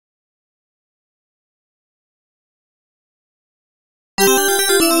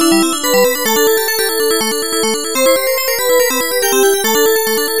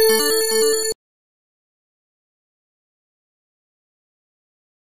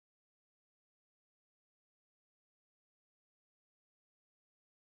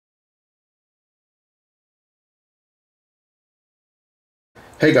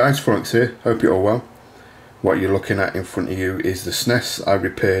Hey guys, Franks here, hope you're all well. What you're looking at in front of you is the SNES I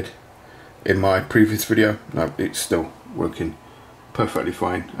repaired in my previous video. Now it's still working perfectly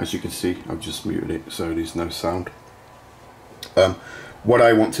fine. As you can see, I've just muted it so there's no sound. What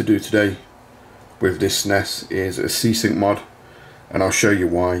I want to do today with this SNES is a C-Sync mod, and I'll show you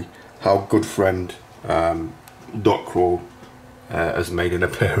why. How good friend Dot Crawl has made an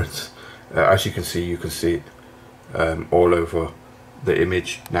appearance. As you can see it all over the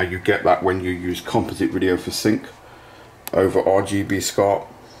image. Now you get that when you use Composite video for sync over RGB Scart.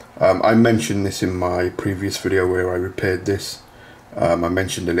 I mentioned this in my previous video where I repaired this. I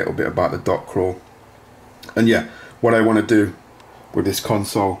mentioned a little bit about the Dot Crawl, and yeah, what I want to do with this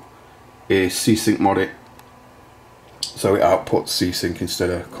console is C-Sync mod it so it outputs C-Sync instead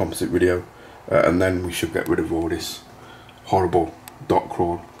of Composite video, and then we should get rid of all this horrible Dot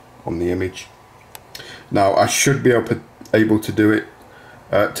Crawl on the image. Now I should be able to do it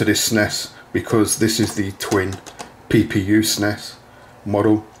to this SNES because this is the twin PPU SNES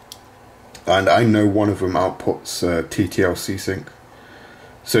model, and I know one of them outputs TTL C-Sync.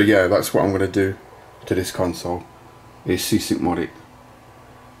 So yeah, that's what I'm going to do to this console, is C-Sync mod it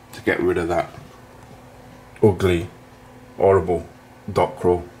to get rid of that ugly, horrible Dot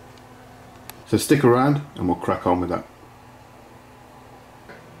Crawl. So stick around and we'll crack on with that.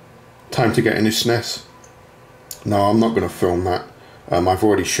 Time to get in this SNES. No, I'm not going to film that. I've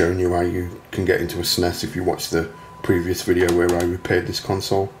already shown you how you can get into a SNES if you watched the previous video where I repaired this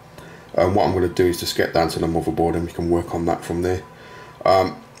console. What I'm going to do is just get down to the motherboard and we can work on that from there.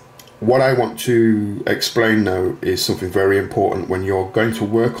 What I want to explain now is something very important. When you're going to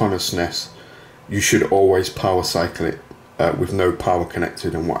work on a SNES, you should always power cycle it with no power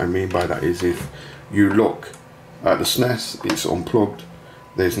connected. And what I mean by that is, if you look at the SNES, it's unplugged,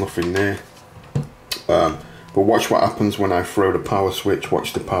 there's nothing there. But watch what happens when I throw the power switch.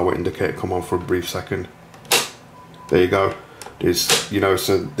 Watch the power indicator come on for a brief second. There you go. There's, you know,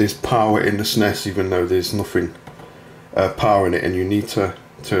 so there's power in the SNES even though there's nothing powering it, and you need to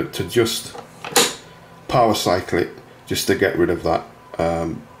just power cycle it just to get rid of that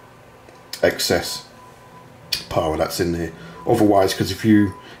excess power that's in there. Otherwise, because if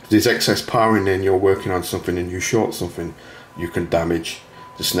there's excess power in there and you're working on something and you short something, you can damage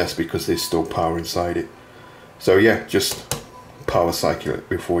the SNES because there's still power inside it. So yeah, just power cycle it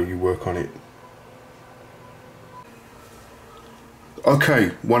before you work on it.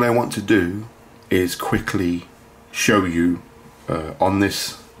 Okay, what I want to do is quickly show you on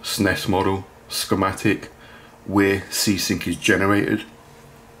this SNES model schematic where C-Sync is generated.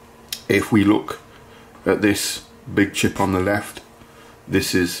 If we look at this big chip on the left,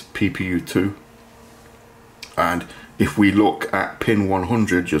 this is PPU2, and if we look at pin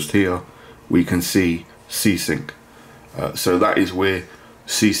 100 just here, we can see C-Sync. So that is where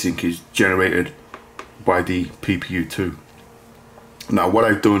C-Sync is generated by the PPU2. Now what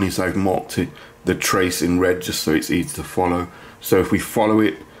I've done is I've marked the trace in red just so it's easy to follow. So if we follow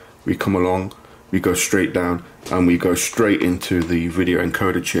it, we come along, we go straight down, and we go straight into the video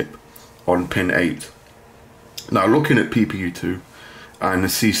encoder chip on pin 8. Now looking at PPU2 and the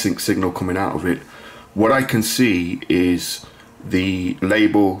C-Sync signal coming out of it, what I can see is the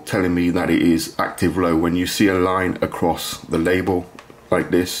label telling me that it is active low. When you see a line across the label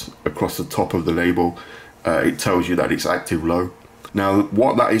like this, across the top of the label, it tells you that it's active low. Now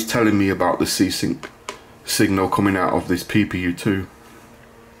what that is telling me about the C-Sync signal coming out of this PPU2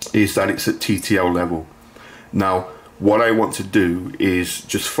 is that it's at TTL level. Now what I want to do is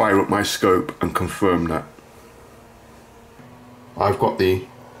just fire up my scope and confirm that. I've got the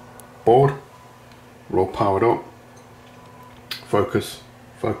board, we're all powered up. Focus,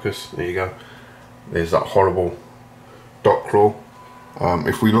 there you go. There's that horrible Dot Crawl.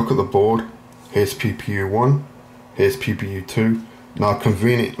 If we look at the board, here's PPU1, here's PPU2. Now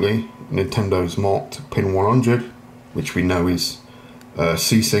conveniently, Nintendo's marked pin 100, which we know is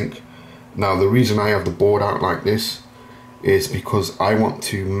C-Sync. Now the reason I have the board out like this is because I want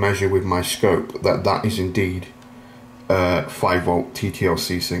to measure with my scope that is indeed 5V TTL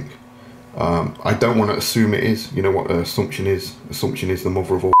C-Sync. I don't want to assume it is. You know what assumption is? Assumption is the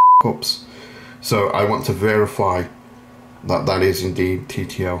mother of all ups. So I want to verify that is indeed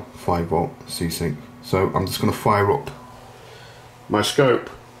TTL 5V C-Sync. So I'm just going to fire up my scope.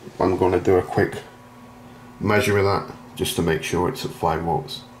 I'm going to do a quick measure of that just to make sure it's at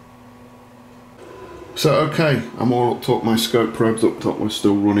 5V. So okay, I'm all up top, my scope probe's up top, we're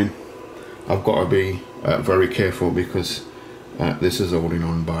still running. I've got to be very careful because this is holding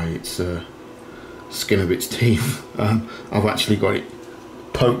on by its skin of its teeth. I've actually got it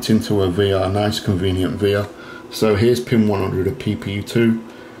poked into a nice convenient via So here's pin 100 of PPU2.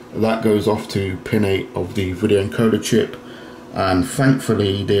 That goes off to pin 8 of the video encoder chip, and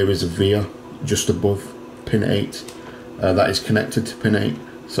thankfully there is a via just above pin 8 that is connected to pin 8,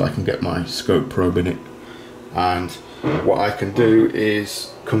 so I can get my scope probe in it. And what I can do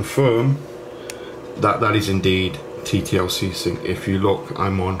is confirm that that is indeed TTL sync. If you look,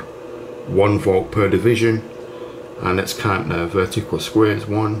 I'm on 1 volt per division, and let's count the vertical squares.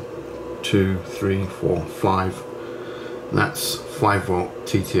 1, 2, 3, 4, 5. That's 5 volt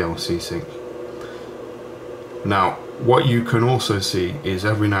TTL sync. Now what you can also see is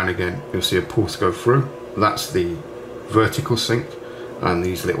every now and again you'll see a pulse go through. That's the vertical sync, and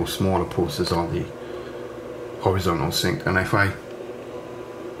these little smaller pulses are the horizontal sync. And if I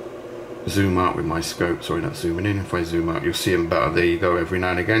zoom out with my scope, sorry, not zooming in, if I zoom out, you'll see them better. There you go. Every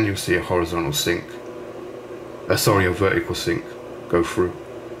now and again you'll see a horizontal sync, a vertical sync go through.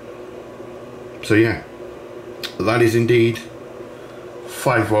 So yeah, that is indeed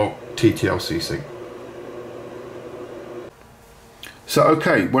 5 volt TTL sync. So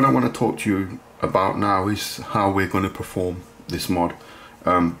okay, what I want to talk to you about now is how we're going to perform this mod.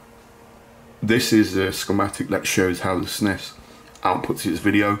 This is a schematic that shows how the SNES outputs its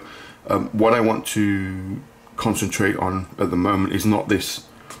video. What I want to concentrate on at the moment is not this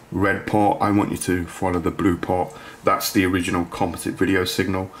red part. I want you to follow the blue part. That's the original composite video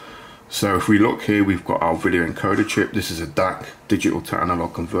signal. So if we look here, we've got our video encoder chip. This is a DAC, digital to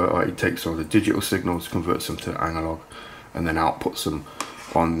analog converter. It takes all the digital signals, converts them to analog, and then outputs them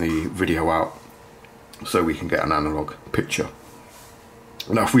on the video out, so we can get an analog picture.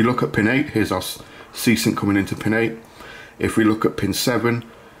 Now if we look at pin 8, here's our C-Sync coming into pin 8. If we look at pin 7,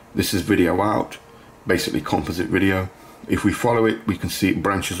 this is video out, basically composite video. If we follow it, we can see it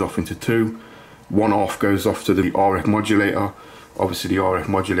branches off into 2. One off goes off to the RF modulator. Obviously the RF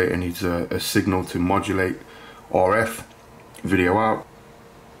modulator needs a signal to modulate RF, video out.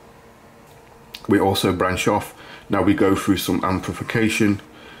 We also branch off. Now we go through some amplification,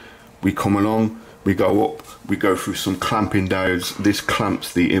 we come along, we go up, we go through some clamping diodes. This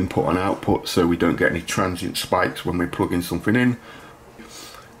clamps the input and output so we don't get any transient spikes when we're plugging something in.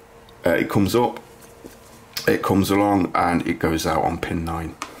 It comes up, it comes along, and it goes out on pin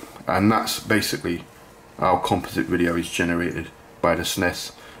 9. And that's basically how composite video is generated by the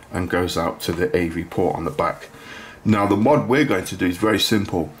SNES and goes out to the AV port on the back. Now the mod we're going to do is very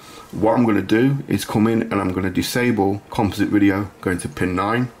simple. What I'm going to do is come in and I'm going to disable composite video going to pin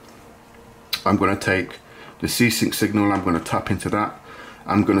 9. I'm going to take the C-Sync signal, I'm going to tap into that.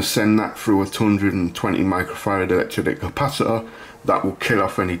 I'm going to send that through a 220 microfarad electrolytic capacitor. That will kill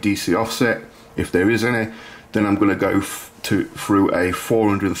off any DC offset, if there is any. Then I'm going to go through a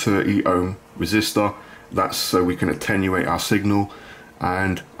 430 ohm resistor. That's so we can attenuate our signal.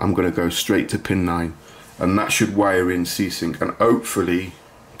 And I'm going to go straight to pin 9. And that should wire in C-Sync and hopefully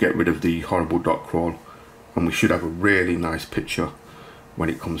get rid of the horrible dot crawl, and we should have a really nice picture when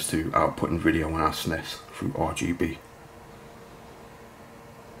it comes to outputting video on our SNES through RGB.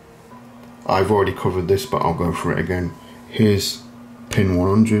 I've already covered this, but I'll go through it again. Here's pin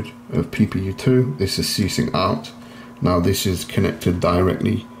 100 of PPU2. This is C-Sync out. Now this is connected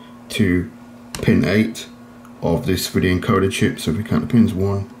directly to pin 8 of this video encoder chip. So if we count the pins,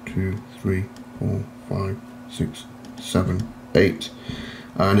 1, 2, 3, 4, 5, 6, 7, 8.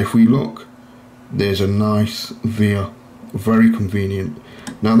 And if we look, there's a nice via, very convenient.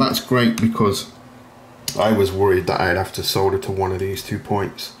 Now that's great because I was worried that I'd have to solder to one of these 2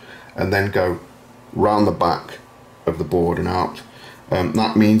 points and then go round the back of the board and out.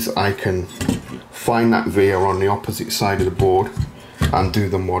 That means I can find that via on the opposite side of the board and do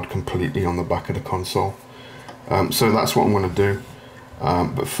the mod completely on the back of the console. So that's what I'm going to do.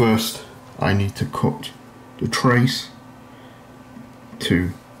 But first I need to cut the trace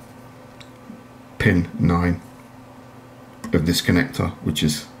to pin 9 of this connector, which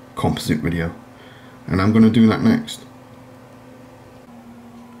is composite video, and I'm going to do that next.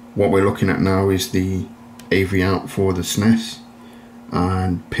 What we're looking at now is the AV out for the SNES,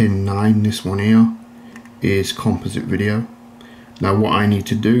 and pin 9, this one here, is composite video. Now what I need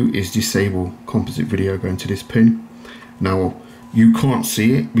to do is disable composite video going to this pin. Now you can't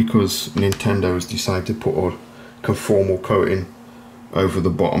see it because Nintendo has decided to put a conformal coating over the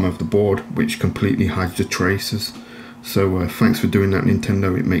bottom of the board, which completely hides the traces. So thanks for doing that,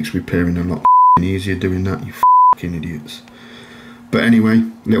 Nintendo. It makes repairing a lot easier doing that, you fucking idiots. But anyway,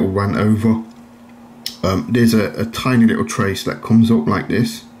 little rant over. There's a tiny little trace that comes up like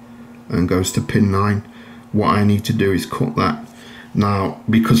this and goes to pin 9. What I need to do is cut that. Now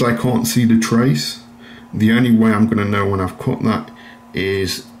because I can't see the trace, the only way I'm going to know when I've cut that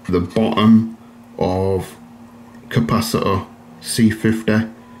is the bottom of capacitor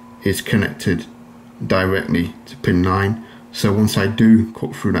C50 is connected directly to pin 9, so once I do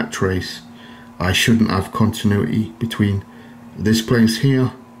cut through that trace, I shouldn't have continuity between this place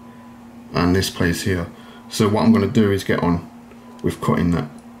here and this place here. So what I'm going to do is get on with cutting that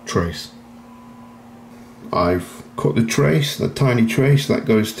trace. I've cut the trace, the tiny trace that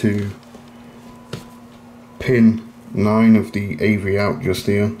goes to pin 9 of the AV out just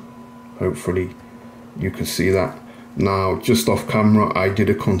here. Hopefully you can see that. Now, just off camera, I did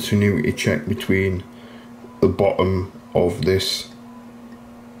a continuity check between the bottom of this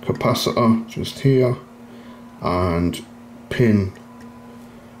capacitor just here and pin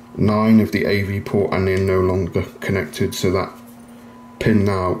 9 of the AV port, and they're no longer connected, so that pin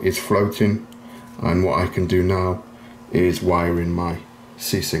now is floating. And what I can do now is wire in my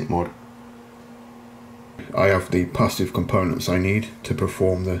C-Sync mod. I have the passive components I need to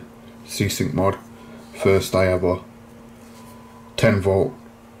perform the C-Sync mod. First, I have a 10 volt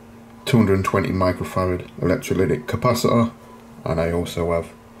 220 microfarad electrolytic capacitor, and I also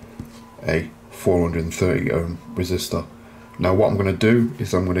have a 430 ohm resistor. Now what I'm going to do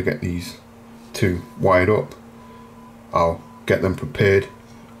is I'm going to get these two wired up. I'll get them prepared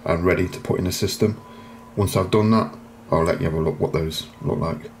and ready to put in the system. Once I've done that, I'll let you have a look what those look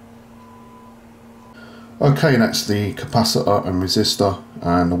like. Okay, that's the capacitor and resistor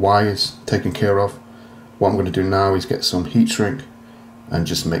and the wires taken care of. What I'm going to do now is get some heat shrink and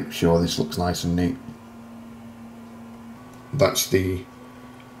just make sure this looks nice and neat. That's the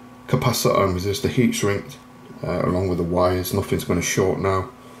capacitor and resistor heat shrinked along with the wires. Nothing's going to short now.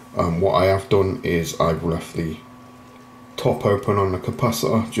 What I have done is I've left the top open on the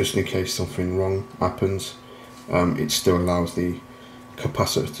capacitor just in case something wrong happens. It still allows the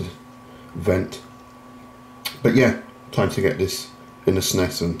capacitor to vent. But yeah, time to get this in the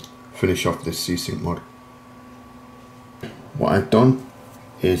SNES and finish off this C-Sync mod. What I've done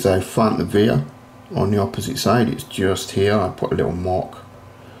is I found the via on the opposite side. It's just here. I put a little mark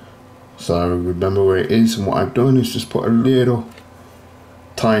so I remember where it is, and what I've done is just put a little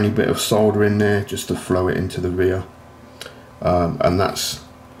tiny bit of solder in there just to flow it into the via. And that's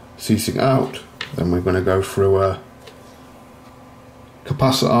C-Sync out. Then we're going to go through a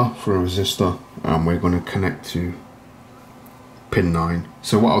capacitor, through a resistor, and we're going to connect to pin 9.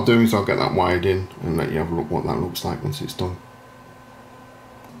 So what I'll do is I'll get that wired in and let you have a look what that looks like once it's done.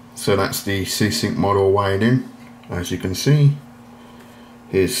 So that's the C-Sync model wired in. As you can see,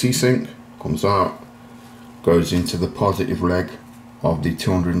 here's C-Sync, comes out, goes into the positive leg of the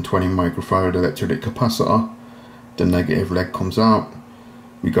 220 microfarad electrolytic capacitor. The negative leg comes out.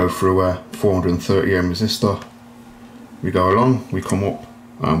 We go through a 430 ohm resistor. We go along, we come up,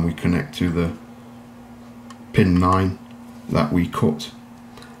 and we connect to the pin 9 that we cut.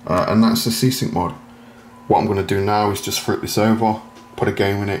 And that's the C-Sync mod. What I'm going to do now is just flip this over, put a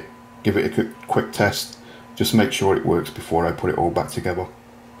game in it, give it a quick test, just make sure it works before I put it all back together.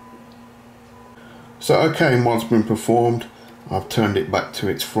 So okay, mod's been performed. I've turned it back to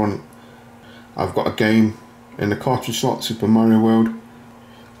its front. I've got a game in the cartridge slot, Super Mario World.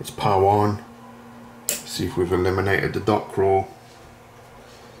 It's power on. See if we've eliminated the dot crawl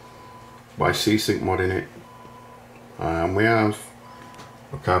by C-Sync modding it. And we have.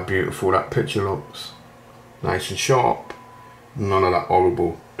 Look how beautiful that picture looks. Nice and sharp. None of that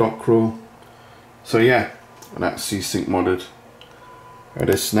horrible dot crawl. So yeah, that's C-Sync modded.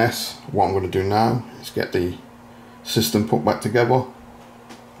 This SNES. What I'm going to do now is get the system put back together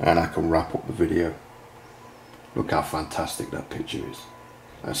and I can wrap up the video. Look how fantastic that picture is.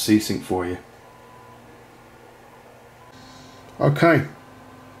 That's C-Sync for you. Okay,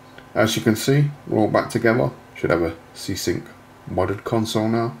 as you can see, we're all back together. Should have a C-Sync modded console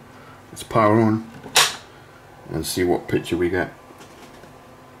now. Let's power on and see what picture we get.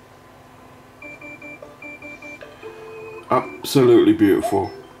 Absolutely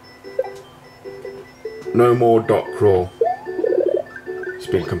beautiful. No more dot crawl. It's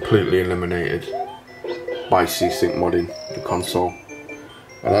been completely eliminated by C-Sync modding the console.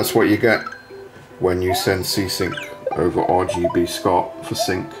 And that's what you get when you send C-Sync over RGB Scart for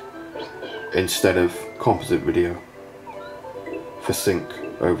sync instead of composite video for sync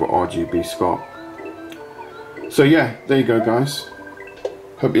over RGB Scart. So yeah, there you go guys.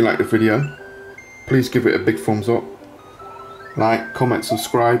 Hope you liked the video. Please give it a big thumbs up. Like, comment,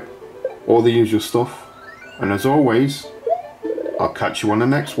 subscribe, all the usual stuff. And as always, I'll catch you on the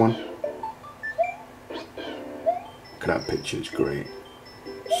next one. Look at that picture, it's great.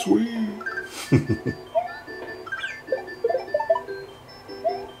 Sweet.